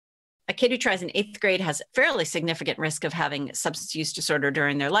A kid who tries in 8th grade has a fairly significant risk of having substance use disorder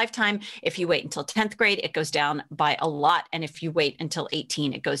during their lifetime. If you wait until 10th grade, it goes down by a lot. And if you wait until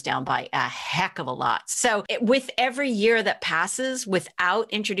 18, it goes down by a heck of a lot. So with every year that passes without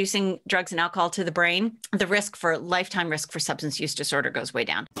introducing drugs and alcohol to the brain, the lifetime risk for substance use disorder goes way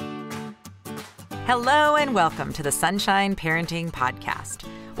down. Hello and welcome to the Sunshine Parenting Podcast,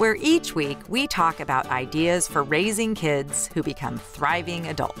 where each week we talk about ideas for raising kids who become thriving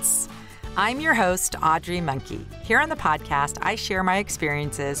adults. I'm your host, Audrey Monkey. Here on the podcast, I share my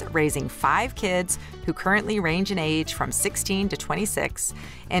experiences raising 5 kids who currently range in age from 16 to 26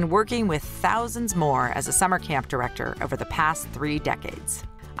 and working with thousands more as a summer camp director over the past 3 decades.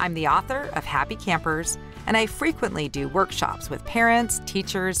 I'm the author of Happy Campers, and I frequently do workshops with parents,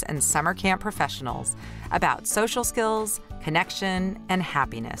 teachers, and summer camp professionals about social skills, connection, and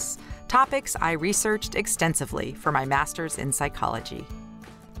happiness, topics I researched extensively for my master's in psychology.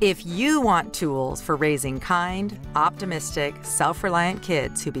 If you want tools for raising kind, optimistic, self-reliant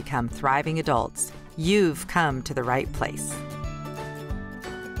kids who become thriving adults, you've come to the right place.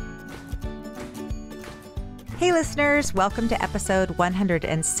 Hey listeners, welcome to episode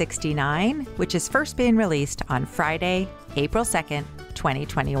 169, which is first being released on Friday, April 2nd,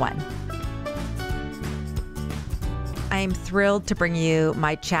 2021. I am thrilled to bring you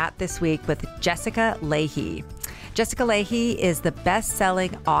my chat this week with Jessica Lahey. Jessica Lahey is the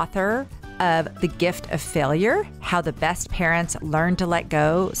best-selling author of The Gift of Failure: How the Best Parents Learn to Let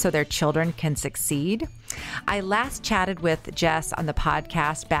Go so Their Children Can Succeed. I last chatted with Jess on the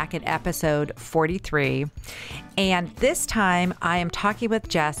podcast back in episode 43. And this time I am talking with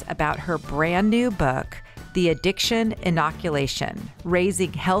Jess about her brand new book, The Addiction Inoculation: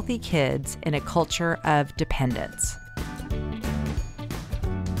 Raising Healthy Kids in a Culture of Dependence.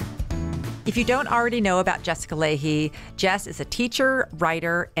 If you don't already know about Jessica Lahey, Jess is a teacher,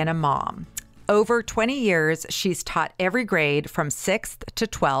 writer, and a mom. Over 20 years, she's taught every grade from 6th to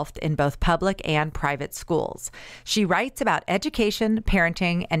 12th in both public and private schools. She writes about education,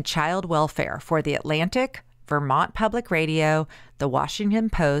 parenting, and child welfare for The Atlantic, Vermont Public Radio, The Washington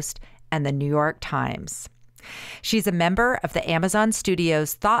Post, and The New York Times. She's a member of the Amazon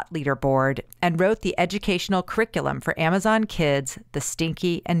Studios Thought Leader Board and wrote the educational curriculum for Amazon Kids' The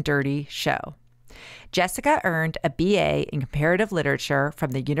Stinky and Dirty Show. Jessica earned a BA in Comparative Literature from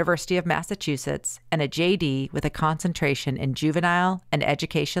the University of Massachusetts and a JD with a concentration in Juvenile and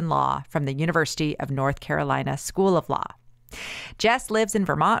Education Law from the University of North Carolina School of Law. Jess lives in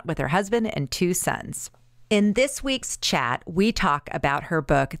Vermont with her husband and 2 sons. In this week's chat, we talk about her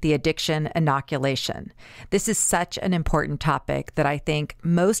book, The Addiction Inoculation. This is such an important topic that I think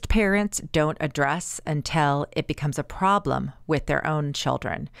most parents don't address until it becomes a problem with their own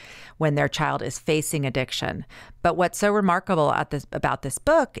children when their child is facing addiction. But what's so remarkable about this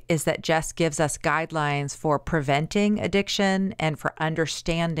book is that Jess gives us guidelines for preventing addiction and for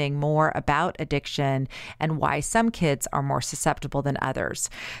understanding more about addiction and why some kids are more susceptible than others.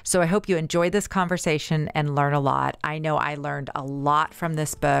 So I hope you enjoy this conversation and learn a lot. I know I learned a lot from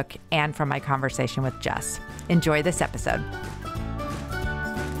this book and from my conversation with Jess. Enjoy this episode.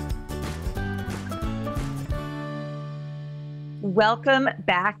 Welcome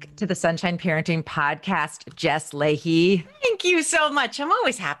back to the Sunshine Parenting Podcast, Jess Lahey. Thank you so much. I'm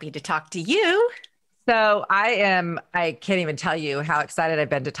always happy to talk to you. So I can't even tell you how excited I've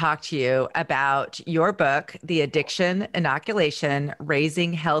been to talk to you about your book, The Addiction Inoculation: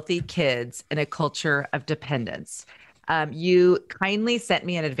 Raising Healthy Kids in a Culture of Dependence. You kindly sent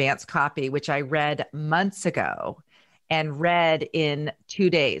me an advance copy, which I read months ago and read in 2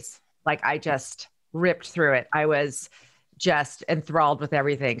 days. Like I just ripped through it. I was just enthralled with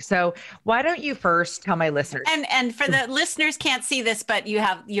everything. So why don't you first tell my listeners? And for the listeners can't see this, but you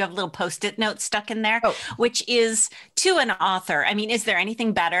have little Post-it notes stuck in there, Oh. which is to an author. I mean, is there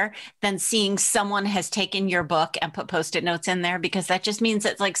anything better than seeing someone has taken your book and put Post-it notes in there? Because that just means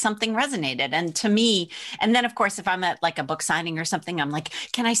that like something resonated. And to me, and then of course, if I'm at like a book signing or something, I'm like,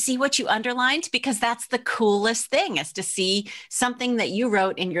 can I see what you underlined? Because that's the coolest thing, is to see something that you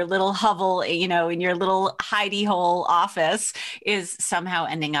wrote in your little hovel, in your little hidey hole office is somehow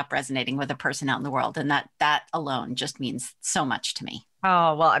ending up resonating with a person out in the world. And that alone just means so much to me.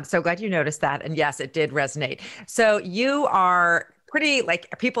 Oh, well, I'm so glad you noticed that. And yes, it did resonate. So you are pretty,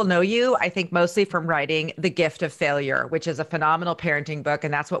 like, people know you, I think, mostly from writing The Gift of Failure, which is a phenomenal parenting book.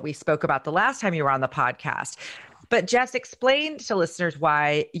 And that's what we spoke about the last time you were on the podcast. But Jess, explain to listeners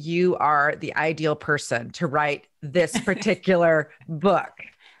why you are the ideal person to write this particular book.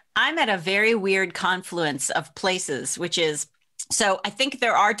 I'm at a very weird confluence of places, which is So I think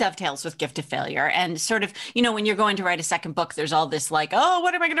there are dovetails with gift of failure, and sort of, when you're going to write a second book, there's all this like, oh,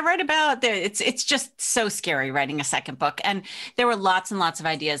 what am I going to write about? It's just so scary writing a second book. And there were lots and lots of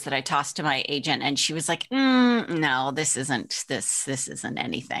ideas that I tossed to my agent, and she was like, no, this isn't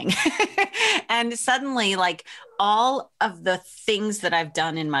anything. And suddenly, like, all of the things that I've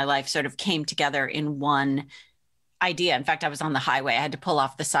done in my life sort of came together in one idea. In fact, I was on the highway. I had to pull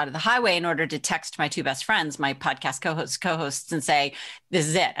off the side of the highway in order to text my two best friends, my podcast co-hosts, and say, "This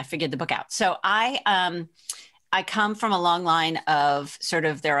is it. I figured the book out." So I come from a long line of sort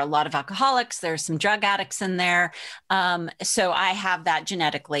of, there are a lot of alcoholics, there's some drug addicts in there. So I have that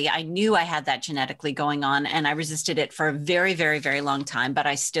genetically. I knew I had that genetically going on, and I resisted it for a very, very, very long time, but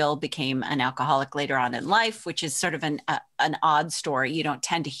I still became an alcoholic later on in life, which is sort of an odd story. You don't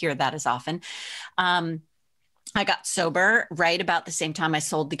tend to hear that as often. I got sober right about the same time I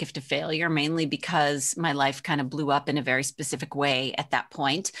sold The Gift of Failure, mainly because my life kind of blew up in a very specific way at that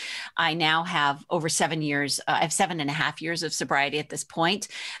point. I now have over 7 years. I have 7.5 years of sobriety at this point.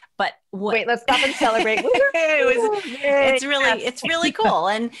 But wait, let's stop and celebrate. It's really cool.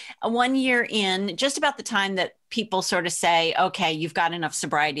 And 1 year in, just about the time that people sort of say, okay, you've got enough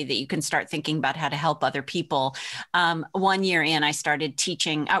sobriety that you can start thinking about how to help other people. 1 year in, I started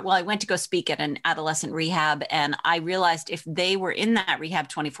teaching. I went to go speak at an adolescent rehab, and I realized if they were in that rehab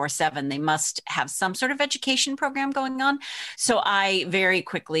 24/7, they must have some sort of education program going on. So I very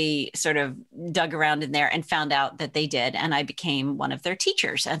quickly sort of dug around in there and found out that they did. And I became one of their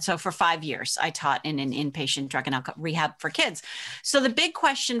teachers. And so for 5 years, I taught in an inpatient drug and alcohol rehab for kids. So the big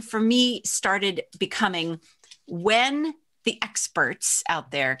question for me started becoming, when the experts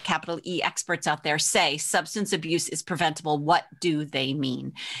out there, capital E experts out there, say substance abuse is preventable, what do they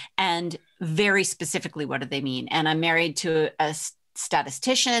mean? And very specifically, what do they mean? And I'm married to a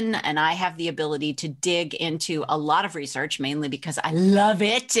statistician, and I have the ability to dig into a lot of research, mainly because I love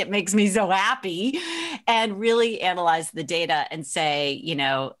it. It makes me so happy, and really analyze the data and say,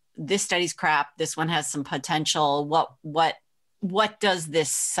 this study's crap. This one has some potential. What does this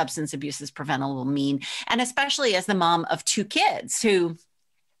substance abuse is preventable mean? And especially as the mom of 2 kids who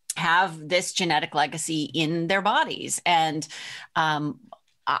have this genetic legacy in their bodies. And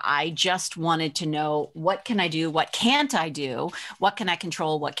I just wanted to know, what can I do? What can't I do? What can I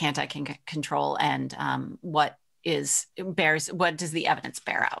control? What can't I control? And what does the evidence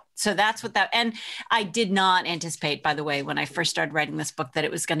bear out? So that's and I did not anticipate, by the way, when I first started writing this book, that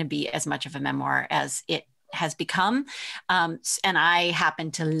it was going to be as much of a memoir as it has become. And I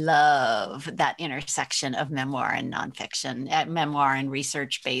happen to love that intersection of memoir and nonfiction, memoir and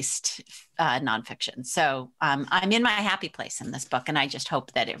research-based nonfiction. So I'm in my happy place in this book, and I just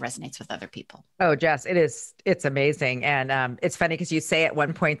hope that it resonates with other people. Oh, Jess, it's amazing. And it's funny because you say at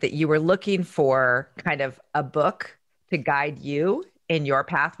one point that you were looking for kind of a book to guide you in your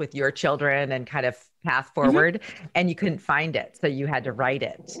path with your children and kind of path forward, and you couldn't find it. So you had to write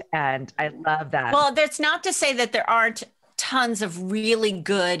it. And I love that. Well, that's not to say that there aren't tons of really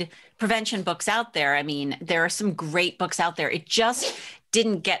good prevention books out there. I mean, there are some great books out there. It just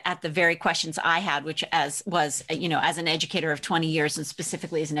didn't get at the very questions I had, which as an educator of 20 years, and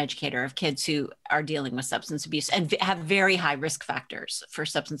specifically as an educator of kids who are dealing with substance abuse and have very high risk factors for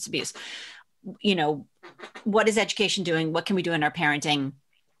substance abuse. What is education doing? What can we do in our parenting?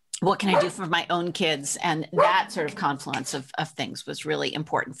 What can I do for my own kids? And that sort of confluence of things was really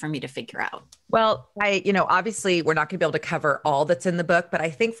important for me to figure out. Well, obviously we're not going to be able to cover all that's in the book, but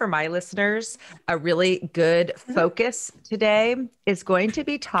I think for my listeners, a really good focus today is going to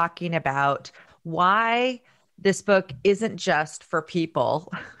be talking about why this book isn't just for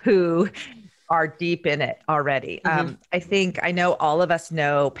people who are deep in it already. I know all of us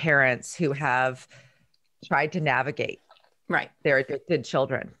know parents who have tried to navigate their addicted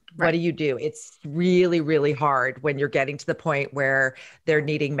children. Right. What do you do? It's really, really hard when you're getting to the point where they're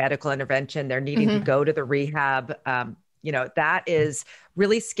needing medical intervention. They're needing to go to the rehab. That is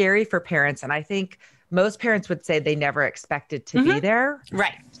really scary for parents. And I think most parents would say they never expected to be there.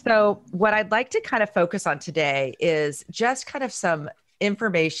 Right. So what I'd like to kind of focus on today is just kind of some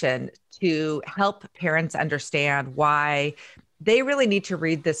information to help parents understand why they really need to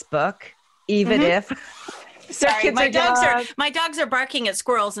read this book, even if... Sorry, my dogs are barking at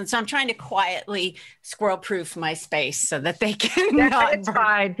squirrels, and so I'm trying to quietly squirrel-proof my space so that they can not. It's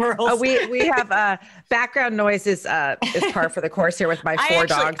fine. We have background noise is par for the course here with my 4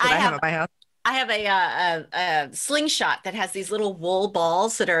 dogs that I have at my house. I have a slingshot that has these little wool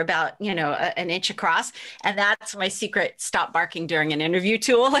balls that are about an inch across, and that's my secret stop barking during an interview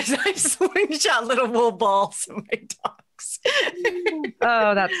tool. Is I slingshot little wool balls at my dogs. box.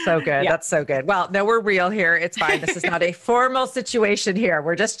 Oh, that's so good. Yeah. That's so good. Well, no, we're real here. It's fine. This is not a formal situation here.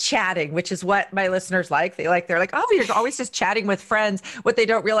 We're just chatting, which is what my listeners like. They're like, oh, you're always just chatting with friends. What they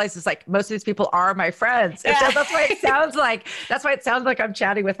don't realize is like most of these people are my friends. And so that's why it sounds like I'm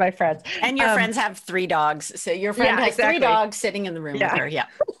chatting with my friends. And your friends have 3 dogs. So your friend has exactly. 3 dogs sitting in the room with her. Yeah.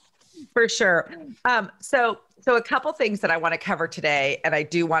 For sure. So a couple things that I want to cover today, and I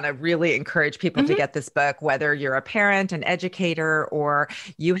do want to really encourage people to get this book, whether you're a parent, an educator, or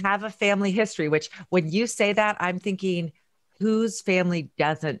you have a family history, which when you say that, I'm thinking, whose family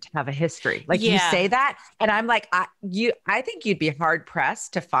doesn't have a history? Like you say that, and I'm like, I think you'd be hard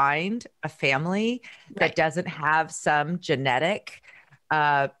pressed to find a family that doesn't have some genetic,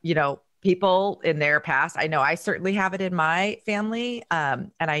 people in their past. I know I certainly have it in my family. And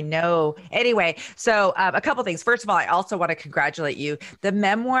I know anyway, so a couple things. First of all, I also want to congratulate you. The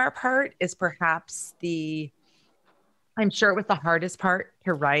memoir part is perhaps I'm sure it was the hardest part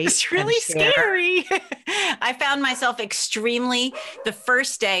to write. It's really scary. I found myself the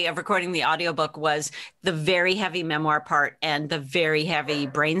first day of recording the audiobook was the very heavy memoir part and the very heavy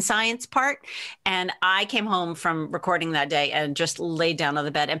brain science part. And I came home from recording that day and just laid down on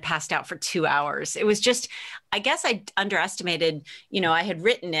the bed and passed out for 2 hours. It was just, I guess I underestimated, I had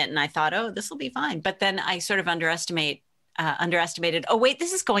written it and I thought, oh, this will be fine. But then I sort of underestimated, oh, wait,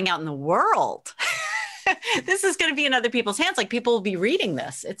 this is going out in the world. This is going to be in other people's hands. Like people will be reading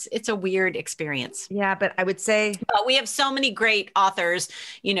this. It's a weird experience. Yeah, but I would say, but we have so many great authors,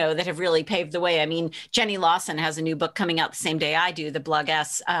 that have really paved the way. I mean, Jenny Lawson has a new book coming out the same day I do, The Blug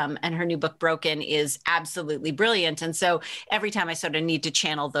S, and her new book Broken is absolutely brilliant. And so every time I sort of need to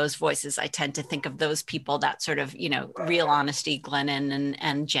channel those voices, I tend to think of those people, that sort of, real honesty, Glennon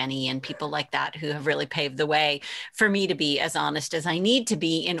and Jenny and people like that who have really paved the way for me to be as honest as I need to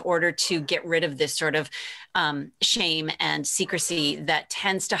be in order to get rid of this sort of shame and secrecy that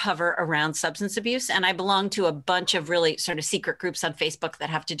tends to hover around substance abuse. And I belong to a bunch of really sort of secret groups on Facebook that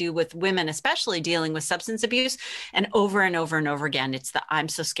have to do with women, especially dealing with substance abuse. And over and over and over again, it's I'm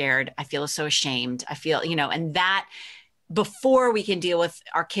so scared. I feel so ashamed. I feel, and that before we can deal with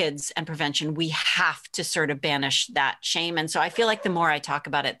our kids and prevention, we have to sort of banish that shame. And so I feel like the more I talk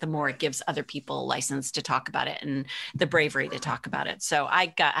about it, the more it gives other people license to talk about it and the bravery to talk about it. So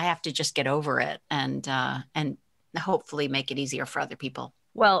I have to just get over it and hopefully make it easier for other people.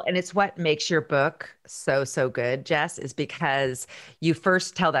 Well, and it's what makes your book so, so good, Jess, is because you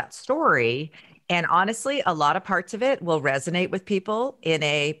first tell that story. And honestly, a lot of parts of it will resonate with people in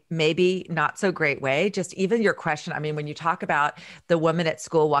a maybe not so great way. Just even your question. I mean, when you talk about the woman at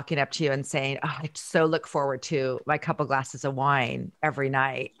school walking up to you and saying, oh, I so look forward to my couple glasses of wine every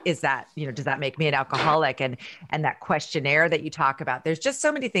night. Is that, does that make me an alcoholic? And that questionnaire that you talk about, there's just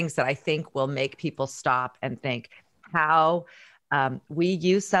so many things that I think will make people stop and think how we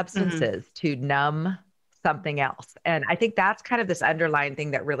use substances to numb something else. And I think that's kind of this underlying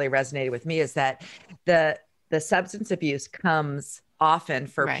thing that really resonated with me is that the substance abuse comes often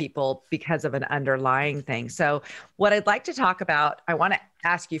for people because of an underlying thing. So what I'd like to talk about, I want to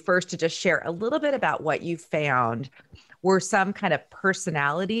ask you first to just share a little bit about what you found were some kind of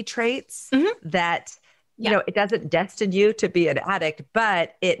personality traits that it doesn't destine you to be an addict,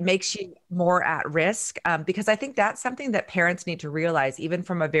 but it makes you more at risk. Because I think that's something that parents need to realize, even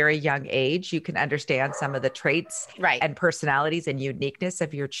from a very young age, you can understand some of the traits and personalities and uniqueness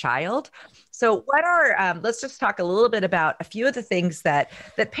of your child. So what are, let's just talk a little bit about a few of the things that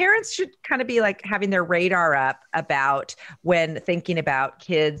parents should kind of be like having their radar up about when thinking about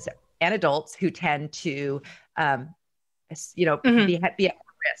kids and adults who tend to, be at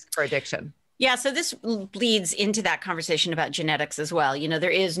risk for addiction. Yeah, so this bleeds into that conversation about genetics as well. There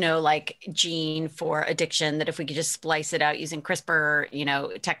is no like gene for addiction that if we could just splice it out using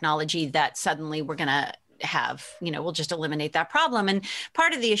CRISPR, technology that suddenly we're going to have, we'll just eliminate that problem. And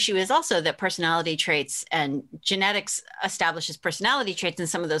part of the issue is also that personality traits and genetics establishes personality traits, and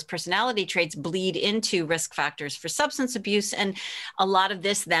some of those personality traits bleed into risk factors for substance abuse. And a lot of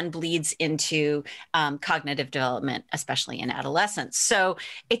this then bleeds into cognitive development, especially in adolescence. So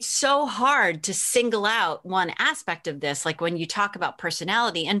it's so hard to single out one aspect of this, like when you talk about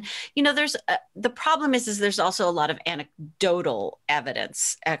personality. And, there's the problem is there's also a lot of anecdotal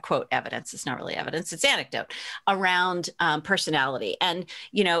evidence, quote evidence. It's not really evidence, it's anecdote around personality. And,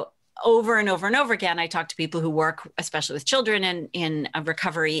 over and over and over again, I talk to people who work, especially with children in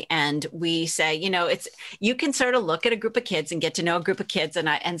recovery, and we say, you can sort of look at a group of kids and get to know a group of kids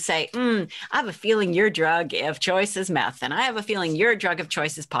and say, I have a feeling your drug of choice is meth, and I have a feeling your drug of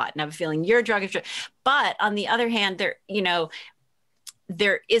choice is pot, and I have a feeling your drug of choice. But on the other hand,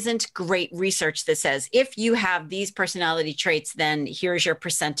 there isn't great research that says if you have these personality traits, then here's your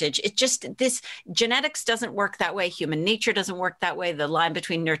percentage. It just, this genetics doesn't work that way. Human nature doesn't work that way. The line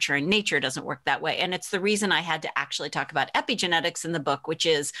between nurture and nature doesn't work that way. And it's the reason I had to actually talk about epigenetics in the book, which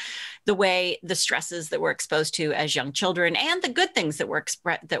is the way the stresses that we're exposed to as young children and the good things that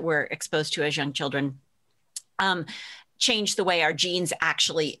we're exposed to as young children change the way our genes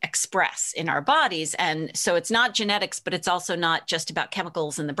actually express in our bodies. And so it's not genetics, but it's also not just about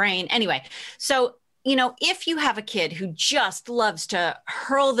chemicals in the brain. Anyway, so, you know, if you have a kid who just loves to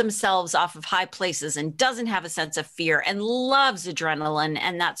hurl themselves off of high places and doesn't have a sense of fear and loves adrenaline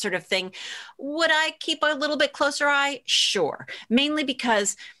and that sort of thing, would I keep a little bit closer eye? Sure. Mainly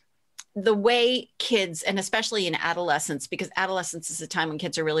because the way kids, and especially in adolescence, because adolescence is a time when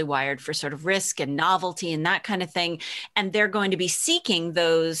kids are really wired for sort of risk and novelty and that kind of thing. And they're going to be seeking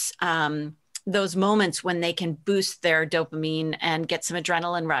those moments when they can boost their dopamine and get some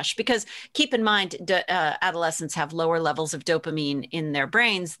adrenaline rush. Because keep in mind, adolescents have lower levels of dopamine in their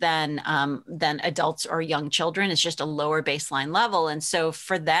brains than adults or young children. It's just a lower baseline level. And so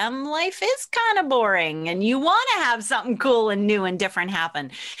for them, life is kind of boring and you want to have something cool and new and different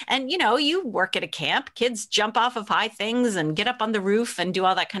happen. And, you know, you work at a camp, kids jump off of high things and get up on the roof and do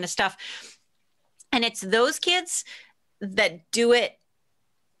all that kind of stuff. And it's those kids that do it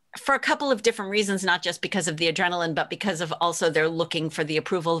for a couple of different reasons, not just because of the adrenaline, but because of also they're looking for the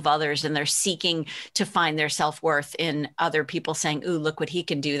approval of others and they're seeking to find their self-worth in other people saying, ooh, look what he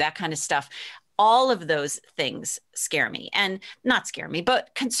can do, that kind of stuff. All of those things scare me, and not scare me,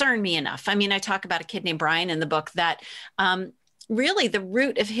 but concern me enough. I mean, I talk about a kid named Brian in the book that really the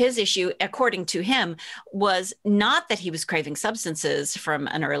root of his issue, according to him, was not that he was craving substances from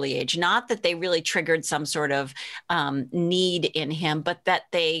an early age, not that they really triggered some sort of need in him, but that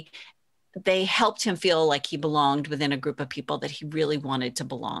they helped him feel like he belonged within a group of people that he really wanted to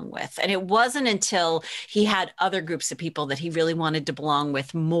belong with. And it wasn't until he had other groups of people that he really wanted to belong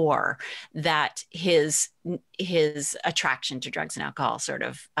with more that his attraction to drugs and alcohol sort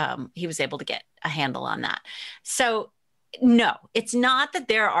of, he was able to get a handle on that. So no, it's not that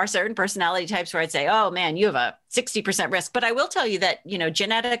there are certain personality types where I'd say, oh man, you have a 60% risk. But I will tell you that, you know,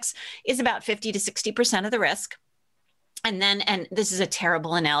 genetics is about 50 to 60% of the risk. And then, and this is a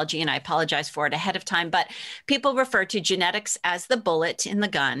terrible analogy and I apologize for it ahead of time, but people refer to genetics as the bullet in the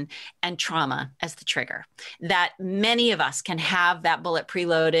gun and trauma as the trigger. That many of us can have that bullet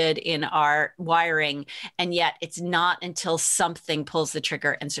preloaded in our wiring, and yet it's not until something pulls the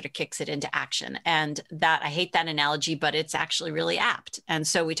trigger and sort of kicks it into action. And that, I hate that analogy, but it's actually really apt. And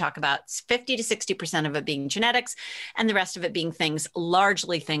so we talk about 50 to 60% of it being genetics and the rest of it being things,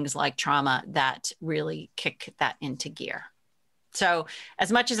 largely things like trauma that really kick that into gear. So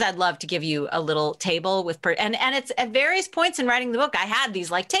as much as I'd love to give you a little table with, and it's at various points in writing the book, I had these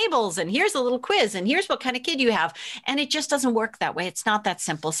like tables and here's a little quiz and here's what kind of kid you have. And it just doesn't work that way. It's not that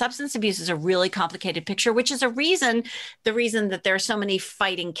simple. Substance abuse is a really complicated picture, which is the reason that there are so many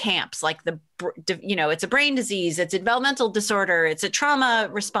fighting camps, like it's a brain disease, it's a developmental disorder, it's a trauma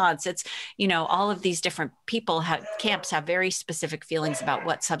response. It's, you know, all of these different camps have very specific feelings about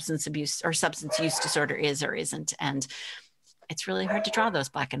what substance abuse or substance use disorder is or isn't. And it's really hard to draw those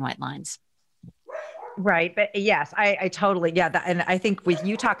black and white lines. Right. But yes, I totally, yeah. And I think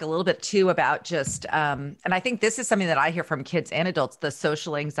you talk a little bit too about just, and I think this is something that I hear from kids and adults, the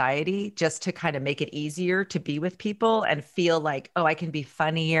social anxiety, just to kind of make it easier to be with people and feel like, oh, I can be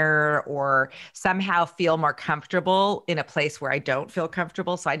funnier or somehow feel more comfortable in a place where I don't feel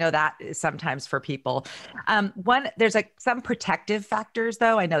comfortable. So I know that is sometimes for people. There's some protective factors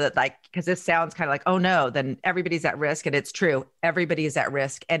though. I know that because this sounds kind of like, oh no, then everybody's at risk. And it's true. Everybody is at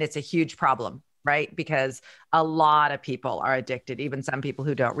risk and it's a huge problem. Right? Because a lot of people are addicted, even some people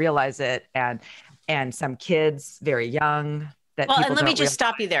who don't realize it. And some kids very young. And let me just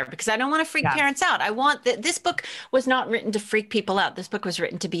stop you there because I don't want to freak parents out. I want this book was not written to freak people out. This book was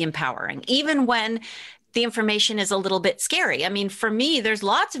written to be empowering, even when the information is a little bit scary. I mean, for me, there's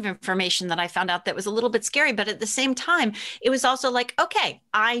lots of information that I found out that was a little bit scary, but at the same time, it was also like, okay,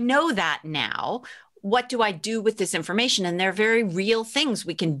 I know that now. What do I do with this information? And there are very real things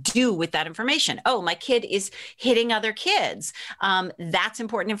we can do with that information. Oh, my kid is hitting other kids. That's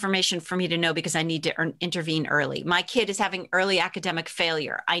important information for me to know because I need to intervene early. My kid is having early academic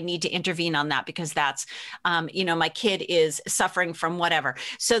failure. I need to intervene on that because that's, my kid is suffering from whatever.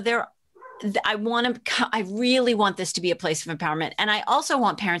 So I really want this to be a place of empowerment. And I also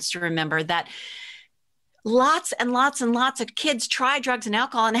want parents to remember that Lots and lots and lots of kids try drugs and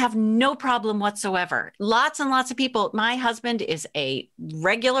alcohol and have no problem whatsoever. Lots and lots of people. My husband is a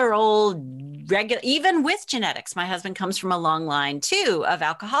regular, even with genetics. My husband comes from a long line too of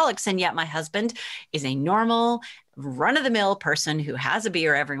alcoholics. And yet my husband is a normal, run-of-the-mill person who has a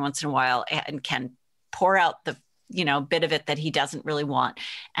beer every once in a while and can pour out the bit of it that he doesn't really want.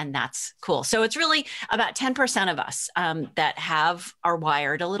 And that's cool. So it's really about 10% of us that are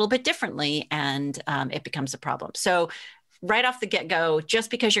wired a little bit differently, and it becomes a problem. So right off the get-go,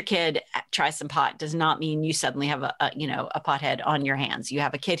 just because your kid tries some pot does not mean you suddenly have a pothead on your hands. You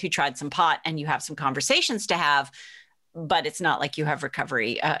have a kid who tried some pot and you have some conversations to have, but it's not like you have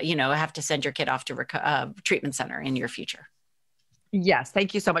recovery, have to send your kid off to treatment center in your future. Yes.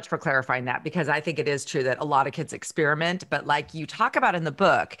 Thank you so much for clarifying that, because I think it is true that a lot of kids experiment, but like you talk about in the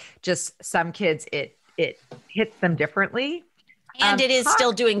book, just some kids, it hits them differently. And it is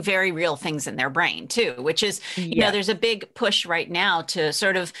still doing very real things in their brain too, which is, there's a big push right now to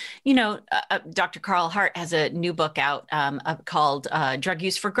sort of, Dr. Carl Hart has a new book out called Drug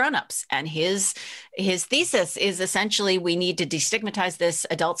Use for Grownups. And his thesis is essentially we need to destigmatize this.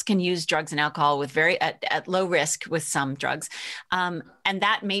 Adults can use drugs and alcohol with at low risk with some drugs. And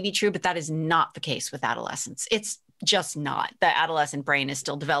that may be true, but that is not the case with adolescents. It's just not. The adolescent brain is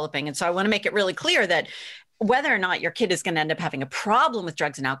still developing. And so I want to make it really clear that whether or not your kid is going to end up having a problem with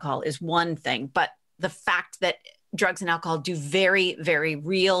drugs and alcohol is one thing, but the fact that drugs and alcohol do very, very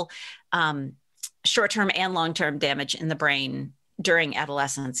real short-term and long-term damage in the brain during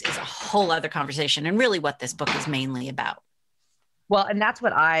adolescence is a whole other conversation, and really what this book is mainly about. Well, and that's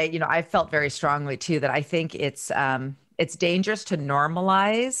what I felt very strongly too, that I think it's dangerous to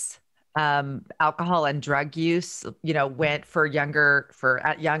normalize alcohol and drug use, went for young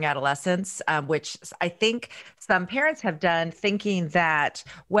adolescents, which I think some parents have done, thinking that,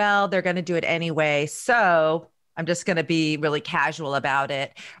 well, they're going to do it anyway, so I'm just going to be really casual about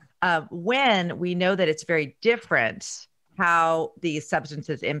it. When we know that it's very different how these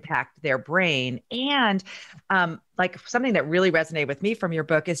substances impact their brain. And like something that really resonated with me from your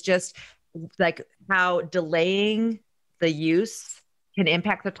book is just like how delaying the use can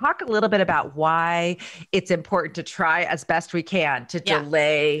impact. So talk a little bit about why it's important to try as best we can to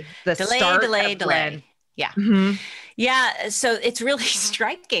delay the start of when. Yeah. Mm-hmm. Yeah. So it's really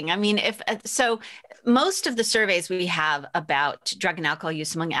striking. I mean, so most of the surveys we have about drug and alcohol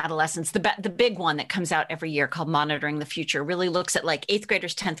use among adolescents, the big one that comes out every year called Monitoring the Future really looks at like 8th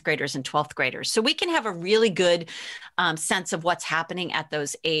graders, 10th graders, and 12th graders. So we can have a really good sense of what's happening at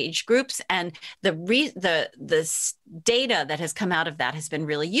those age groups. And the data that has come out of that has been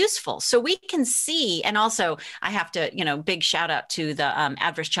really useful. So we can see, and also I have to, big shout out to the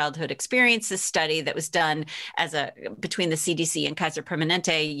Adverse Childhood Experiences study that was done between the CDC and Kaiser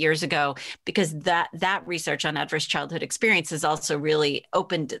Permanente years ago, because that research on adverse childhood experiences also really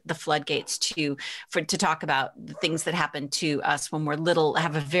opened the floodgates to talk about the things that happen to us when we're little,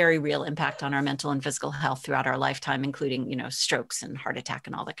 have a very real impact on our mental and physical health throughout our lifetime, including, strokes and heart attack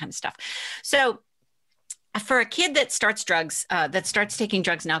and all that kind of stuff. So for a kid that starts taking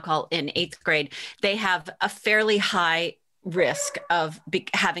drugs and alcohol in 8th grade, they have a fairly high risk of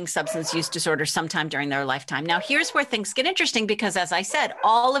having substance use disorder sometime during their lifetime. Now, here's where things get interesting, because as I said,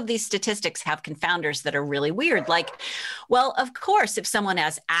 all of these statistics have confounders that are really weird. Like, well, of course, if someone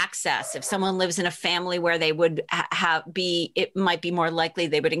has access, if someone lives in a family where they would it might be more likely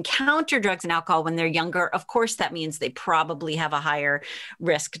they would encounter drugs and alcohol when they're younger. Of course, that means they probably have a higher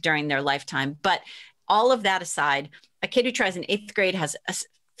risk during their lifetime. But all of that aside, a kid who tries in 8th grade has a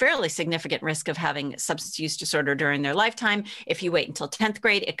fairly significant risk of having substance use disorder during their lifetime. If you wait until 10th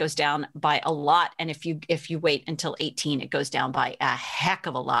grade, it goes down by a lot. And if you wait until 18, it goes down by a heck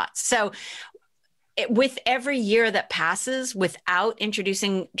of a lot. So with every year that passes without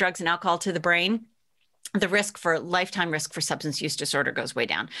introducing drugs and alcohol to the brain, the lifetime risk for substance use disorder goes way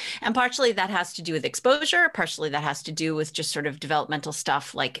down. And partially that has to do with exposure. Partially that has to do with just sort of developmental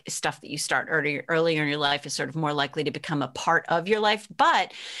stuff, like stuff that you start earlier in your life is sort of more likely to become a part of your life.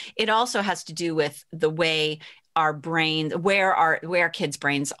 But it also has to do with the way our brain, where kids'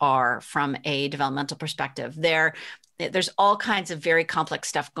 brains are from a developmental perspective. There's all kinds of very complex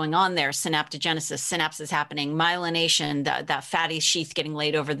stuff going on there. Synaptogenesis, synapses happening, myelination, that fatty sheath getting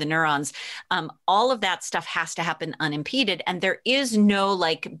laid over the neurons. All of that stuff has to happen unimpeded. And there is no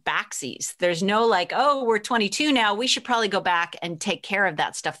backsies. There's no oh, we're 22 now, we should probably go back and take care of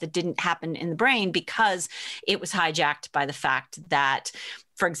that stuff that didn't happen in the brain because it was hijacked by the fact that,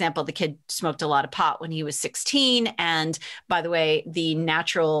 for example, the kid smoked a lot of pot when he was 16. And by the way, the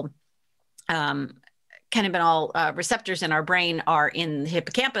natural cannabinol receptors in our brain are in the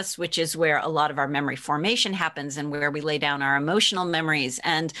hippocampus, which is where a lot of our memory formation happens and where we lay down our emotional memories.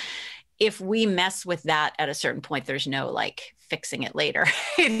 And if we mess with that at a certain point, there's no like fixing it later.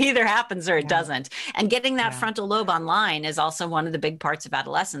 It either happens or it doesn't. And getting that frontal lobe online is also one of the big parts of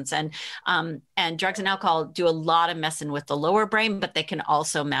adolescence. And drugs and alcohol do a lot of messing with the lower brain, but they can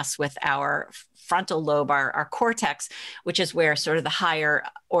also mess with our frontal lobe, our cortex, which is where sort of the higher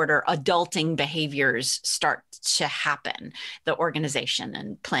order adulting behaviors start to happen, the organization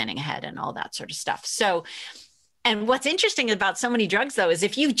and planning ahead and all that sort of stuff. So, and what's interesting about so many drugs, though, is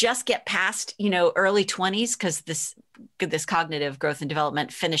if you just get past, early 20s, because this cognitive growth and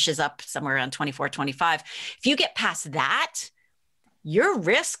development finishes up somewhere around 24, 25. If you get past that, your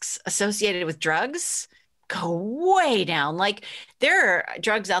risks associated with drugs go way down. Like there are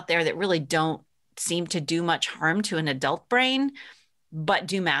drugs out there that really don't seem to do much harm to an adult brain, but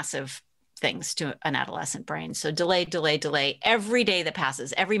do massive things to an adolescent brain. So delay. Every day that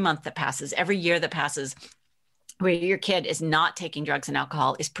passes, every month that passes, every year that passes, where your kid is not taking drugs and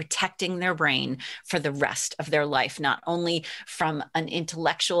alcohol is protecting their brain for the rest of their life, not only from an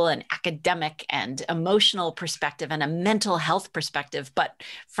intellectual and academic and emotional perspective and a mental health perspective, but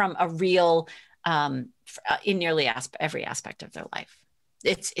from a real, in nearly every aspect of their life.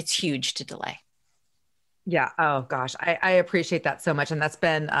 It's huge to delay. Yeah. Oh gosh. I appreciate that so much. And that's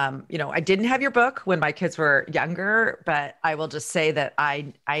been, I didn't have your book when my kids were younger, but I will just say that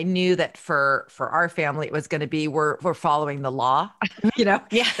I knew that for our family, it was going to be, we're following the law,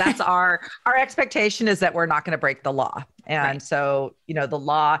 that's our expectation is that we're not going to break the law. And so, the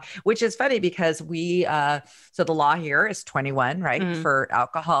law, which is funny because so the law here is 21, right? For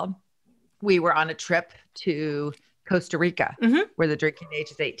alcohol. We were on a trip to Costa Rica where the drinking age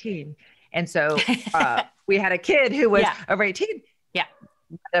is 18. And so we had a kid who was over 18. Yeah.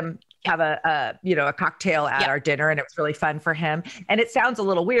 Have a cocktail at our dinner, and it was really fun for him. And it sounds a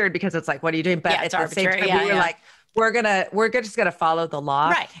little weird because it's like, what are you doing? But at the same time, we were like, we're just going to follow the law.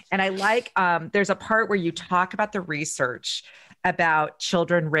 Right. And I like, there's a part where you talk about the research about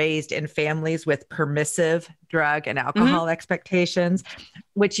children raised in families with permissive drug and alcohol expectations,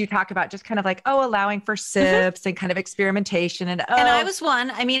 which you talk about just kind of like, allowing for sips and kind of experimentation. And I was one.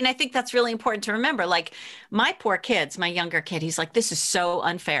 I mean, I think that's really important to remember. Like my poor kids, my younger kid, he's like, this is so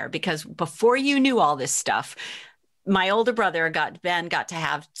unfair because before you knew all this stuff, my older brother Ben got to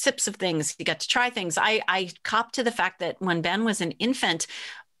have sips of things. He got to try things. I copped to the fact that when Ben was an infant,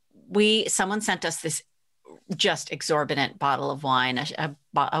 someone sent us this just exorbitant bottle of wine,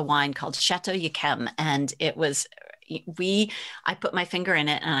 a wine called Chateau Yquem. And it was, I put my finger in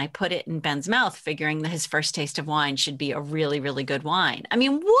it and I put it in Ben's mouth, figuring that his first taste of wine should be a really, really good wine. I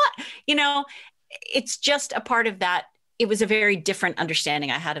mean, it's just a part of that. It was a very different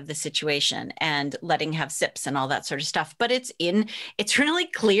understanding I had of the situation and letting have sips and all that sort of stuff. But it's really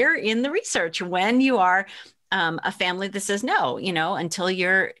clear in the research when you are a family that says no, until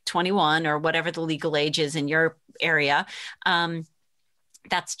you're 21 or whatever the legal age is in your area.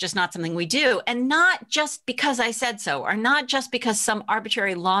 That's just not something we do. And not just because I said so, or not just because some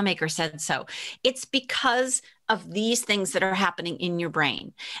arbitrary lawmaker said so. It's because of these things that are happening in your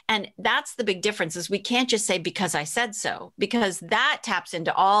brain. And that's the big difference is we can't just say because I said so, because that taps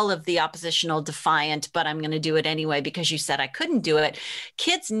into all of the oppositional defiant, but I'm going to do it anyway because you said I couldn't do it.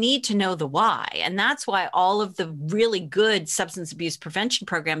 Kids need to know the why. And that's why all of the really good substance abuse prevention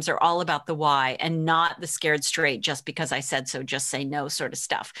programs are all about the why and not the scared straight just because I said so, just say no sort of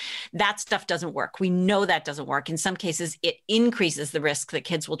stuff. That stuff doesn't work. We know that doesn't work. In some cases, it increases the risk that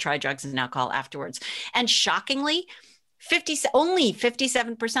kids will try drugs and alcohol afterwards. And shockingly, only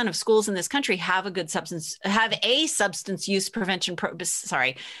 57% of schools in this country have a substance use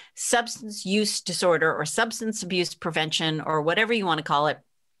disorder or substance abuse prevention or whatever you want to call it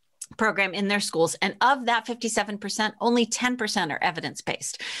program in their schools. And of that 57%, only 10% are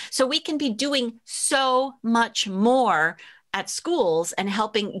evidence-based. So we can be doing so much more at schools and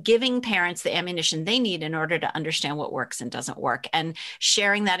giving parents the ammunition they need in order to understand what works and doesn't work. And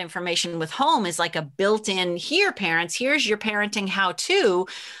sharing that information with home is like a built-in, here, parents, here's your parenting how-to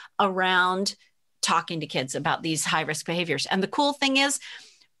around talking to kids about these high-risk behaviors. And the cool thing is,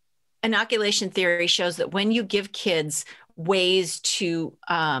 inoculation theory shows that when you give kids ways to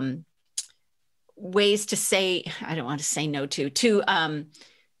say, I don't want to say no to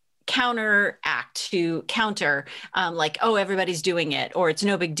counter, like, oh, everybody's doing it, or it's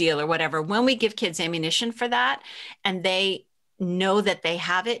no big deal or whatever. When we give kids ammunition for that and they know that they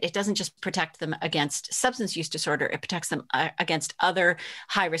have it, it doesn't just protect them against substance use disorder, it protects them against other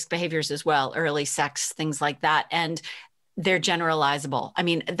high-risk behaviors as well, early sex, things like that. And they're generalizable. I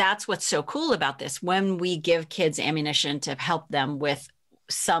mean, that's what's so cool about this. When we give kids ammunition to help them with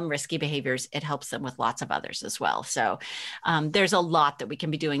some risky behaviors, it helps them with lots of others as well. So there's a lot that we can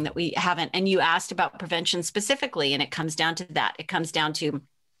be doing that we haven't. And you asked about prevention specifically, and it comes down to that. It comes down to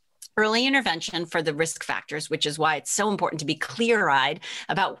early intervention for the risk factors, which is why it's so important to be clear-eyed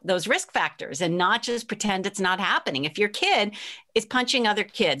about those risk factors and not just pretend it's not happening. If your kid is punching other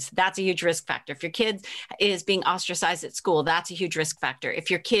kids, that's a huge risk factor. If your kid is being ostracized at school, that's a huge risk factor.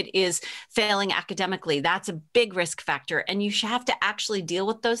 If your kid is failing academically, that's a big risk factor. And you have to actually deal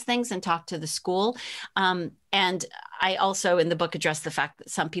with those things and talk to the school. And I also in the book address the fact that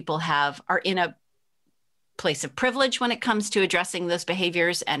some people are in a place of privilege when it comes to addressing those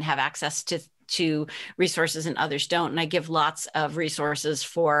behaviors and have access to resources and others don't. And I give lots of resources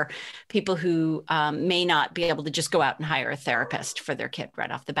for people who may not be able to just go out and hire a therapist for their kid right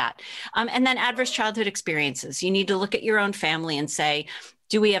off the bat. And then adverse childhood experiences. You need to look at your own family and say,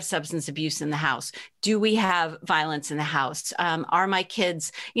 do we have substance abuse in the house? Do we have violence in the house? Are my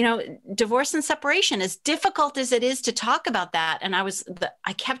kids, divorce and separation, as difficult as it is to talk about that. And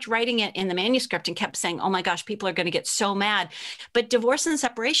I kept writing it in the manuscript and kept saying, oh my gosh, people are going to get so mad. But divorce and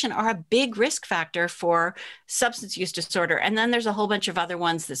separation are a big risk factor for substance use disorder. And then there's a whole bunch of other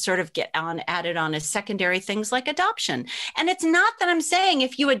ones that sort of get added on as secondary things like adoption. And it's not that I'm saying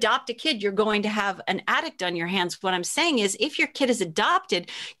if you adopt a kid, you're going to have an addict on your hands. What I'm saying is if your kid is adopted,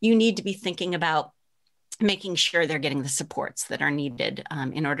 you need to be thinking about making sure they're getting the supports that are needed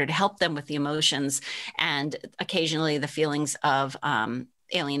in order to help them with the emotions and occasionally the feelings of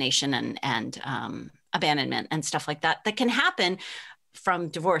alienation and abandonment and stuff like that can happen from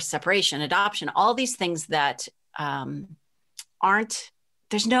divorce, separation, adoption, all these things that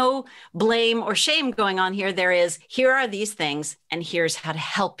there's no blame or shame going on here. Here are these things, and here's how to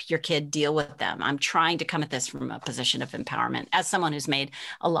help your kid deal with them. I'm trying to come at this from a position of empowerment as someone who's made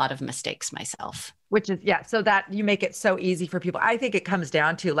a lot of mistakes myself. Which is, so that you make it so easy for people. I think it comes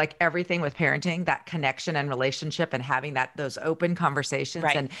down to like everything with parenting, that connection and relationship and having those open conversations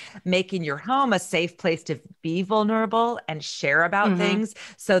and making your home a safe place to be vulnerable and share about things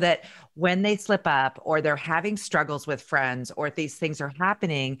so that when they slip up or they're having struggles with friends or these things are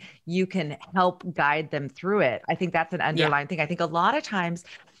happening, you can help guide them through it. I think that's an underlying thing. I think a lot of times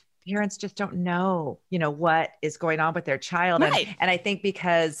parents just don't know, what is going on with their child. Right. And I think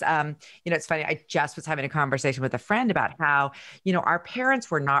because, it's funny, I just was having a conversation with a friend about how, our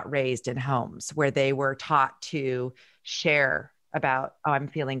parents were not raised in homes where they were taught to share about, oh, I'm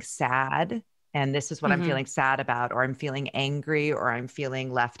feeling sad. And this is what I'm feeling sad about, or I'm feeling angry, or I'm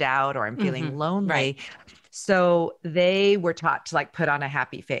feeling left out, or I'm feeling lonely. Right. So they were taught to like put on a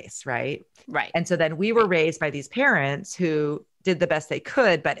happy face. Right. Right. And so then we were raised by these parents who did the best they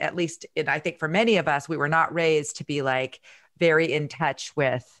could, but at least I think for many of us, we were not raised to be like very in touch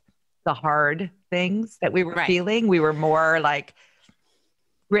with the hard things that we were feeling. We were more like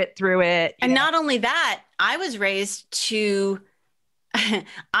grit through it. And not only that, I was raised to,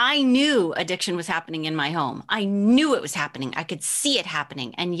 I knew addiction was happening in my home. I knew it was happening. I could see it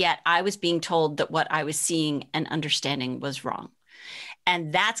happening. And yet I was being told that what I was seeing and understanding was wrong.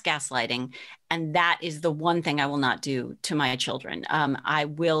 And that's gaslighting. And that is the one thing I will not do to my children. I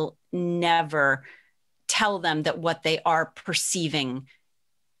will never tell them that what they are perceiving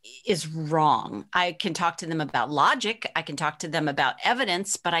is wrong. I can talk to them about logic. I can talk to them about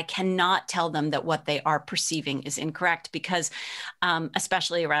evidence, but I cannot tell them that what they are perceiving is incorrect because,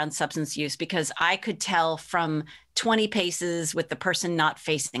 especially around substance use, because I could tell from 20 paces with the person not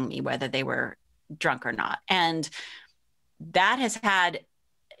facing me, whether they were drunk or not. And that has had,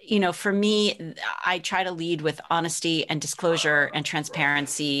 for me, I try to lead with honesty and disclosure and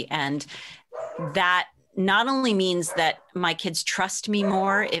transparency. And that not only means that my kids trust me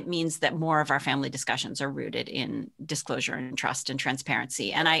more, it means that more of our family discussions are rooted in disclosure and trust and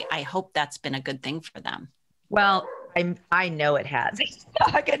transparency. And I hope that's been a good thing for them. Well, I know it has.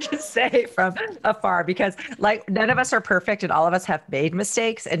 I can just say from afar, because like none of us are perfect and all of us have made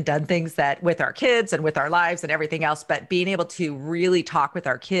mistakes and done things that with our kids and with our lives and everything else. But being able to really talk with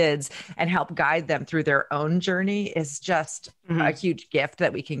our kids and help guide them through their own journey is just a huge gift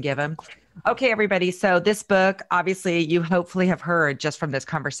that we can give them. Okay, everybody. So this book, obviously, you hopefully have heard just from this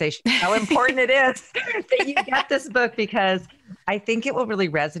conversation how important it is that you get this book, because I think it will really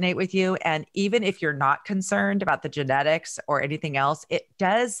resonate with you. And even if you're not concerned about the genetics or anything else,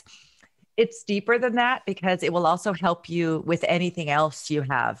 it's deeper than that, because it will also help you with anything else you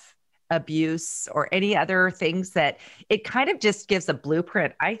have abuse or any other things that it kind of just gives a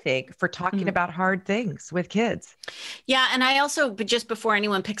blueprint, I think, for talking about hard things with kids. Yeah. And I also, but just before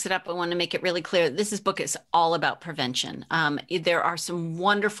anyone picks it up, I want to make it really clear book is all about prevention. There are some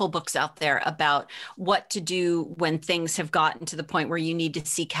wonderful books out there about what to do when things have gotten to the point where you need to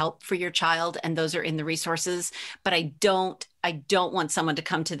seek help for your child. And those are in the resources. But I don't want someone to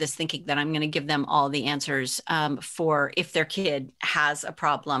come to this thinking that I'm going to give them all the answers for if their kid has a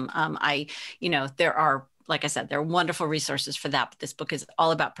problem. There are, like I said, there are wonderful resources for that. But this book is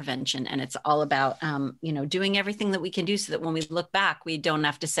all about prevention, and it's all about, doing everything that we can do so that when we look back, we don't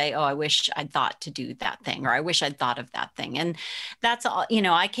have to say, oh, I wish I'd thought to do that thing, or I wish I'd thought of that thing. And that's all,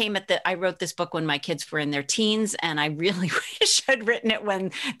 I wrote this book when my kids were in their teens, and I really wish I'd written it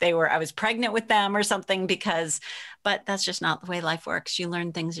when I was pregnant with them or something, but that's just not the way life works. You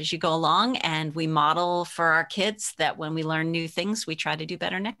learn things as you go along, and we model for our kids that when we learn new things, we try to do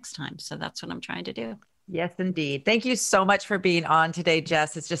better next time. So that's what I'm trying to do. Yes, indeed. Thank you so much for being on today,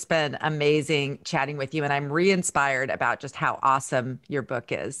 Jess. It's just been amazing chatting with you, and I'm re-inspired about just how awesome your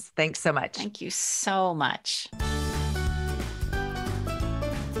book is. Thanks so much. Thank you so much.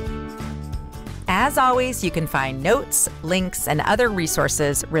 As always, you can find notes, links, and other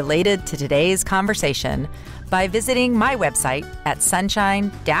resources related to today's conversation by visiting my website at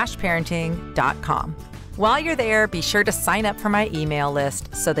sunshine-parenting.com. While you're there, be sure to sign up for my email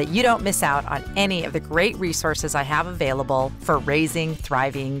list so that you don't miss out on any of the great resources I have available for raising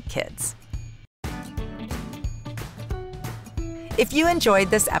thriving kids. If you enjoyed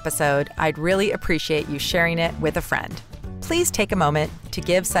this episode, I'd really appreciate you sharing it with a friend. Please take a moment to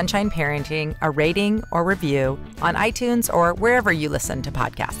give Sunshine Parenting a rating or review on iTunes or wherever you listen to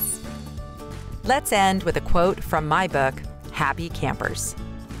podcasts. Let's end with a quote from my book, Happy Campers.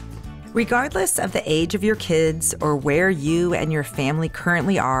 Regardless of the age of your kids or where you and your family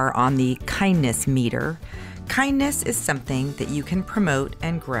currently are on the kindness meter, kindness is something that you can promote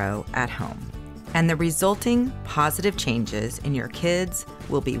and grow at home. And the resulting positive changes in your kids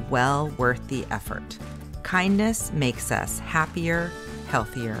will be well worth the effort. Kindness makes us happier,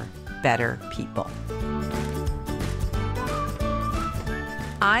 healthier, better people.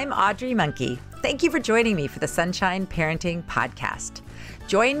 I'm Audrey Monkey. Thank you for joining me for the Sunshine Parenting Podcast.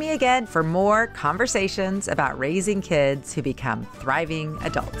 Join me again for more conversations about raising kids who become thriving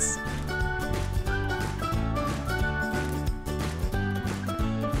adults.